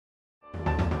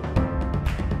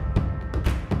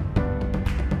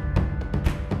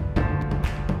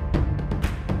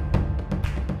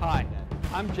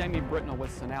I'm Jamie Britnell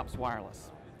with Synapse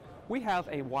Wireless. We have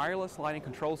a wireless lighting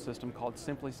control system called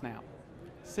SimplySNAP.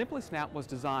 SimplySNAP was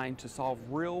designed to solve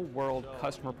real-world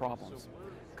customer problems.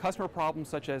 Customer problems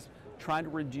such as trying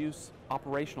to reduce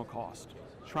operational cost,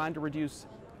 trying to reduce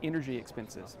energy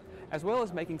expenses, as well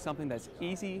as making something that's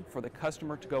easy for the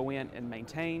customer to go in and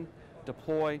maintain,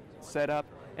 deploy, set up,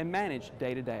 and manage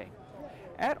day to day.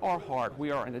 At our heart, we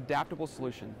are an adaptable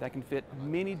solution that can fit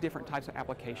many different types of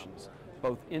applications,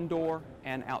 both indoor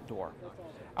and outdoor.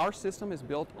 Our system is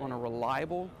built on a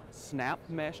reliable snap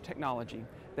mesh technology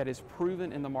that is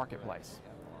proven in the marketplace.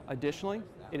 Additionally,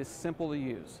 it is simple to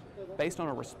use. Based on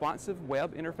a responsive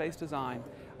web interface design,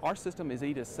 our system is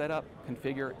easy to set up,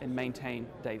 configure, and maintain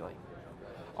daily.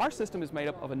 Our system is made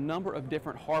up of a number of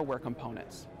different hardware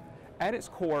components. At its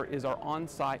core is our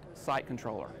on-site site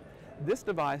controller. This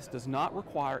device does not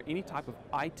require any type of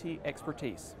IT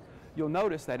expertise. You'll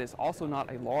notice that it's also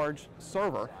not a large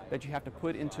server that you have to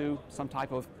put into some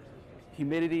type of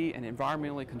humidity and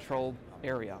environmentally controlled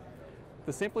area.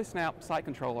 The SimplySNAP site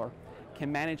controller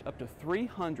can manage up to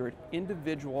 300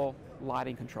 individual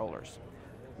lighting controllers.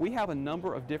 We have a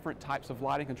number of different types of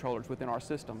lighting controllers within our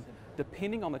system,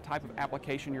 depending on the type of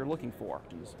application you're looking for,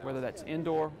 whether that's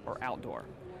indoor or outdoor.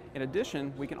 In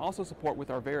addition, we can also support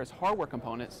with our various hardware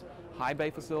components, high bay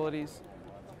facilities,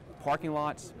 parking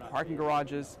lots, parking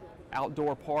garages,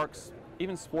 outdoor parks,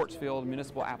 even sports field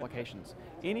municipal applications.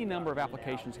 Any number of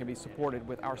applications can be supported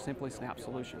with our SimplySNAP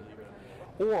solution.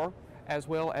 Or as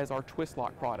well as our twist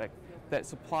lock product that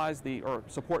supports the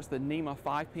NEMA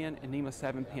 5-pin and NEMA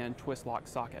 7-pin twist lock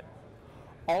socket.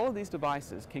 All of these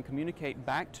devices can communicate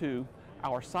back to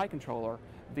our site controller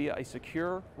via a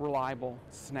secure, reliable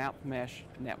snap mesh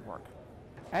network.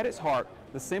 At its heart,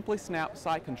 the SimplySNAP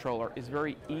site controller is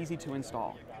very easy to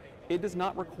install. It does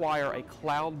not require a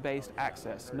cloud-based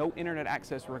access. No internet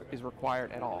access is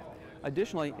required at all.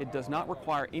 Additionally, it does not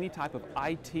require any type of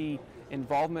IT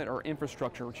involvement or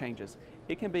infrastructure changes.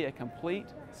 It can be a complete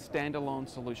standalone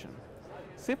solution.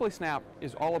 SimplySNAP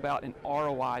is all about an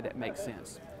ROI that makes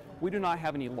sense. We do not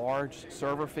have any large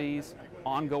server fees,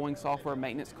 ongoing software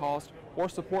maintenance costs, or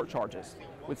support charges.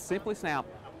 With SimplySNAP,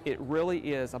 it really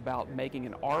is about making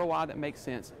an ROI that makes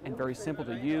sense and very simple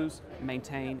to use,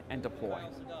 maintain, and deploy.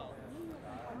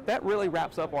 That really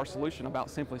wraps up our solution about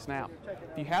SimplySNAP.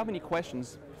 If you have any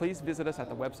questions, please visit us at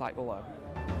the website below.